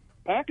funding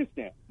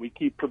Pakistan. We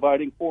keep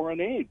providing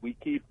foreign aid. We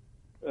keep,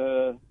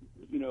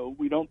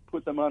 we don't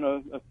put them on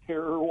a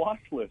terror watch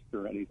list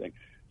or anything.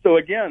 So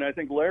again, I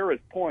think Lara's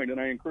point,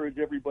 and I encourage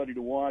everybody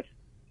to watch,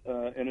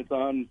 and it's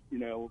on,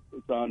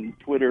 it's on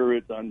Twitter,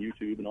 it's on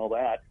YouTube, and all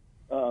that.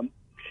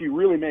 She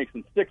really makes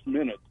in 6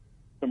 minutes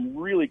some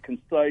really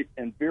concise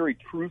and very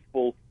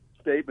truthful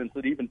statements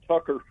that even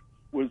Tucker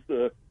was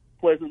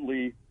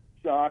pleasantly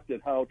shocked at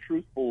how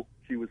truthful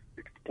she was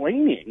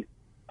explaining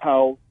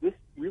how this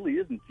really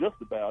isn't just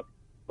about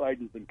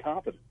Biden's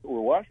incompetence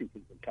or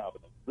Washington's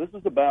incompetence. This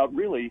is about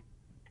really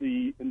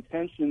the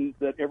intention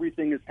that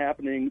everything is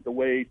happening the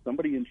way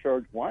somebody in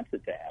charge wants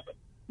it to happen.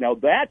 Now,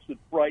 that should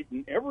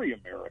frighten every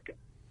American,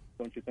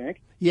 don't you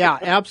think? Yeah,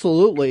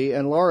 absolutely.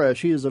 And Laura,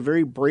 she is a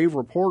very brave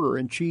reporter,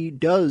 and she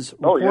does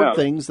report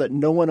things that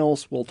no one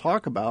else will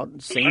talk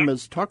about, same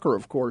as Tucker,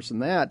 of course, in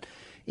that.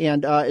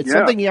 And it's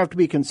something you have to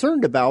be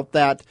concerned about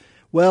that,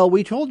 well,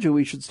 we told you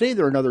we should stay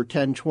there another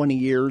 10, 20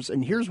 years,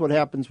 and here's what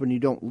happens when you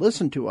don't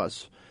listen to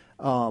us.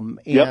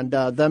 And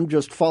them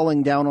just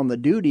falling down on the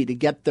duty to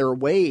get their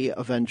way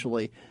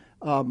eventually.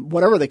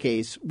 Whatever the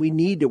case, we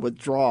need to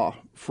withdraw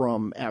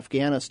from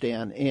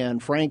Afghanistan.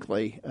 And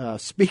frankly,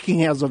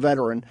 speaking as a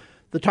veteran,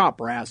 the top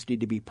brass need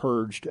to be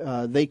purged.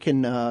 They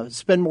can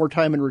spend more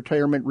time in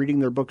retirement reading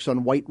their books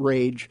on white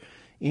rage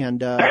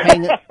and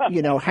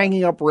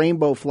hanging up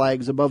rainbow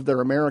flags above their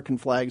American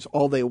flags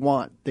all they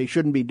want. They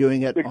shouldn't be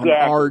doing it on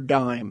our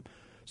dime.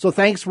 So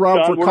thanks, Rob,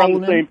 John, for calling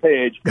in. We're on the same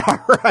page.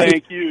 All right.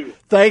 Thank you.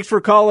 Thanks for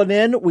calling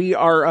in. We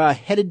are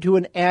headed to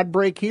an ad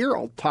break here.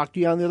 I'll talk to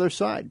you on the other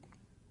side.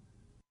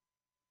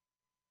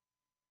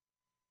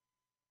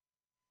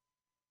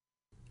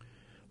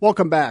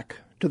 Welcome back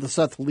to the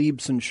Seth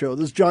Leibson Show.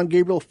 This is John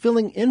Gabriel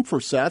filling in for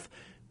Seth.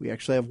 We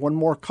actually have one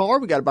more caller.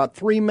 We got about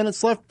 3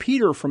 minutes left.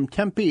 Peter from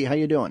Tempe. How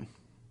you doing?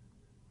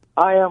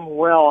 I am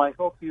well. I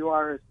hope you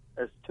are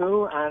as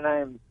too, and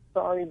I'm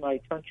sorry my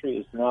country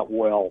is not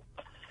well.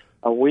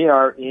 We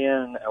are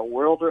in a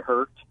world of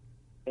hurt,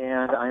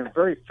 and I'm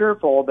very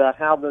fearful about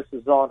how this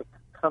is all to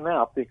come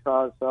out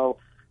because,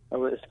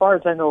 as far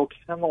as I know,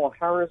 Kamala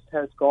Harris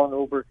has gone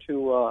over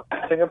to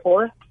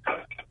Singapore.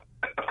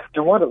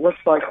 And what it looks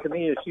like to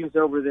me is she's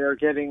over there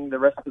getting the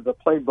rest of the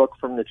playbook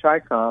from the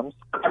Chi-Coms,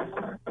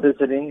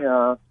 visiting.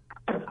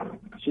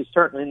 She's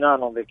certainly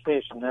not on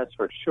vacation, that's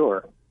for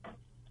sure.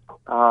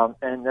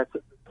 And that's,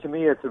 to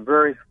me, it's a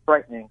very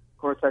frightening.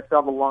 Of course, I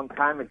felt a long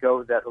time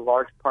ago that a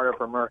large part of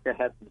America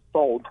had been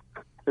sold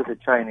to the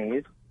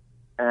Chinese,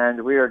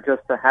 and we are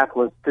just the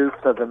hapless dupes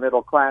of the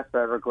middle class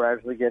that are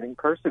gradually getting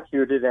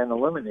persecuted and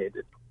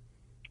eliminated.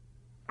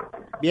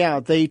 Yeah,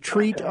 they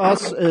treat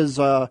us as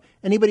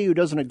anybody who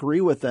doesn't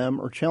agree with them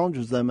or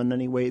challenges them in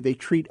any way, they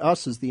treat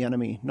us as the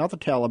enemy, not the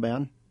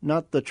Taliban,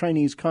 not the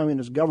Chinese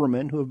Communist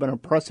government who have been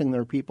oppressing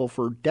their people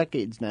for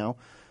decades now.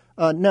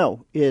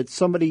 No, it's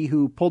somebody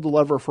who pulled the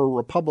lever for a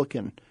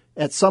Republican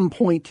at some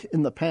point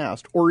in the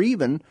past, or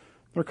even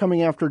they're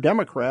coming after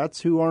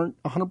Democrats who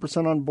aren't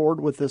 100% on board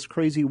with this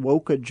crazy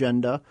woke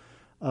agenda,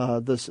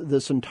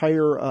 this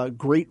entire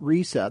Great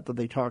Reset that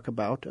they talk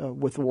about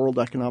with the World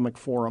Economic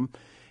Forum.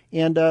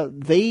 And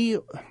they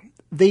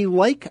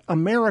like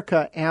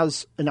America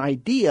as an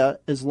idea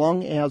as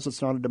long as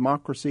it's not a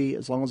democracy,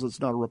 as long as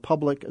it's not a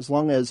republic, as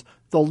long as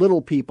the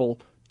little people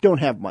don't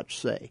have much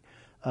say.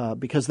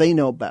 Because they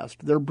know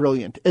best. They're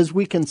brilliant, as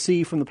we can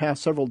see from the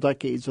past several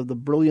decades of the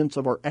brilliance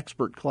of our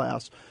expert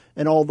class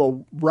and all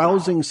the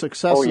rousing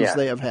successes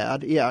they have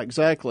had. Yeah,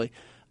 exactly.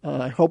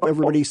 I hope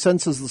everybody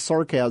senses the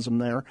sarcasm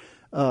there.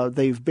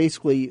 They've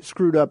basically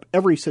screwed up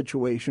every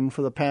situation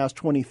for the past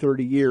 20,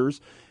 30 years,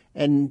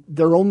 and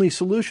their only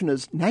solution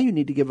is now you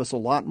need to give us a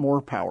lot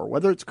more power,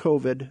 whether it's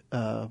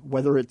COVID,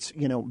 whether it's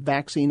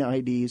vaccine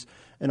IDs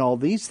and all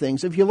these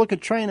things. If you look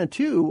at China,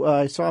 too,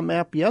 I saw a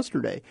map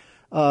yesterday.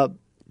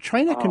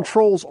 China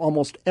controls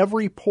almost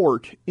every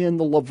port in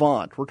the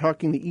Levant. We're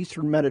talking the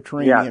Eastern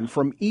Mediterranean,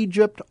 from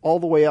Egypt all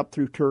the way up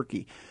through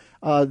Turkey.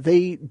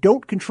 They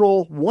don't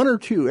control one or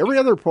two. Every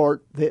other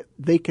port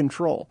they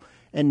control.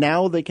 And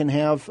now they can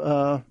have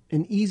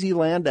an easy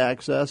land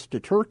access to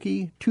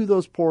Turkey, to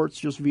those ports,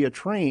 just via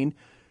train.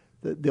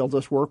 They'll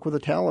just work with the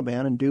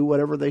Taliban and do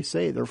whatever they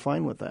say. They're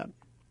fine with that.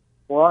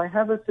 Well, I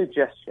have a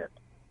suggestion.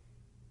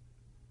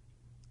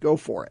 Go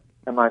for it.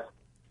 Am I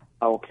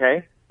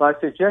okay? My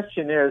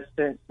suggestion is,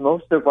 since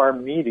most of our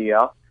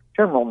media,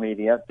 general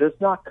media, does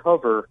not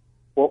cover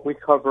what we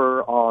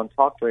cover on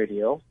talk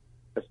radio,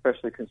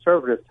 especially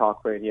conservative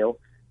talk radio,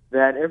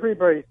 that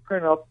everybody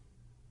print up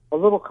a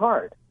little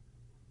card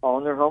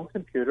on their home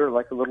computer,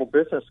 like a little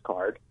business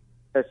card,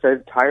 that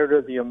said, tired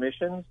of the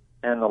omissions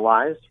and the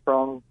lies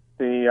from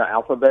the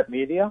alphabet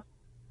media,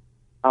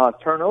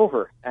 turn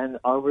over. And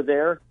over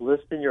there,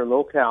 list in your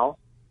locale,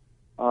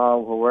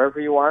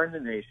 wherever you are in the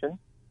nation,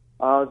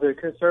 the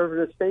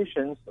conservative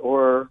stations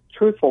or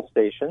truthful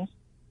stations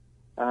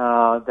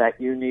that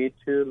you need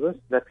to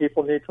listen, that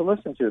people need to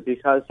listen to,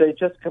 because they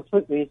just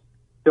completely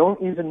don't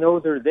even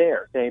know they're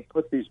there. They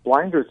put these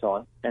blinders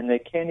on, and they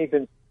can't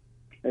even.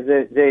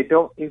 They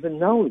don't even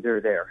know they're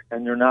there,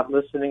 and they're not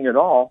listening at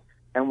all,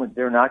 and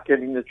they're not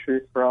getting the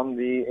truth from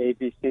the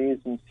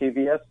ABCs and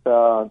CBS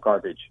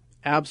garbage.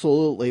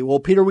 Absolutely. Well,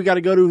 Peter, we got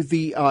to go to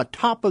the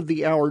top of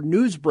the hour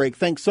news break.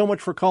 Thanks so much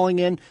for calling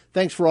in.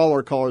 Thanks for all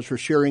our callers for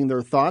sharing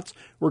their thoughts.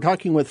 We're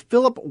talking with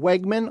Philip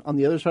Wegman on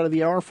the other side of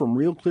the hour from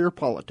Real Clear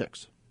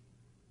Politics.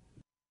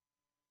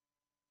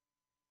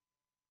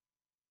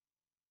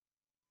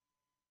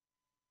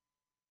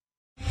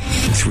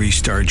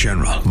 Three-star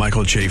General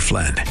Michael J.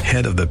 Flynn,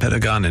 head of the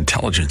Pentagon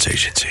Intelligence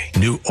Agency,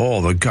 knew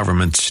all the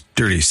government's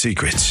dirty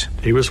secrets.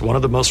 He was one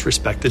of the most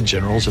respected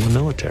generals in the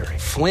military.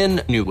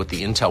 Flynn knew what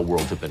the intel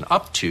world had been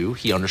up to.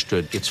 He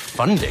understood its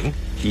funding.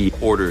 He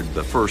ordered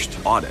the first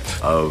audit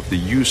of the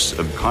use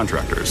of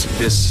contractors.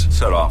 This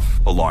set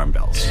off alarm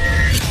bells.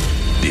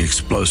 The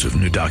explosive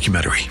new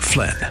documentary,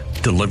 Flynn,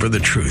 Deliver the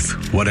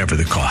Truth, Whatever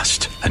the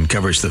Cost,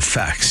 uncovers the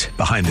facts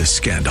behind this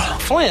scandal.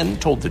 Flynn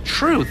told the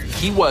truth.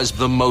 He was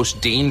the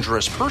most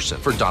dangerous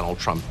person for Donald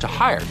Trump to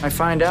hire. I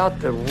find out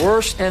the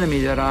worst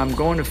enemy that I'm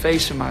going to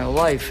face in my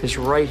life is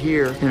right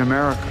here in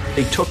America.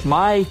 They took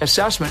my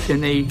assessment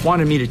and they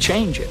wanted me to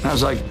change it. And I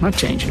was like, I'm not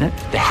changing it.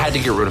 They had to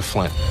get rid of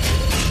Flynn.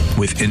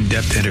 With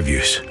in-depth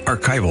interviews,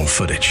 archival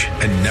footage,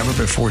 and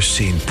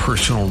never-before-seen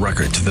personal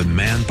records of the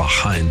man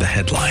behind the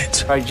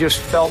headlines. I just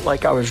felt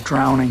like I was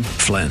drowning.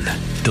 Flynn,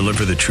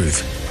 Deliver the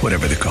Truth,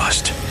 Whatever the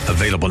Cost.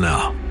 Available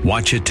now.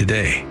 Watch it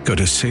today. Go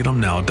to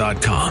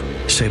salemnow.com.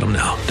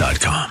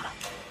 salemnow.com.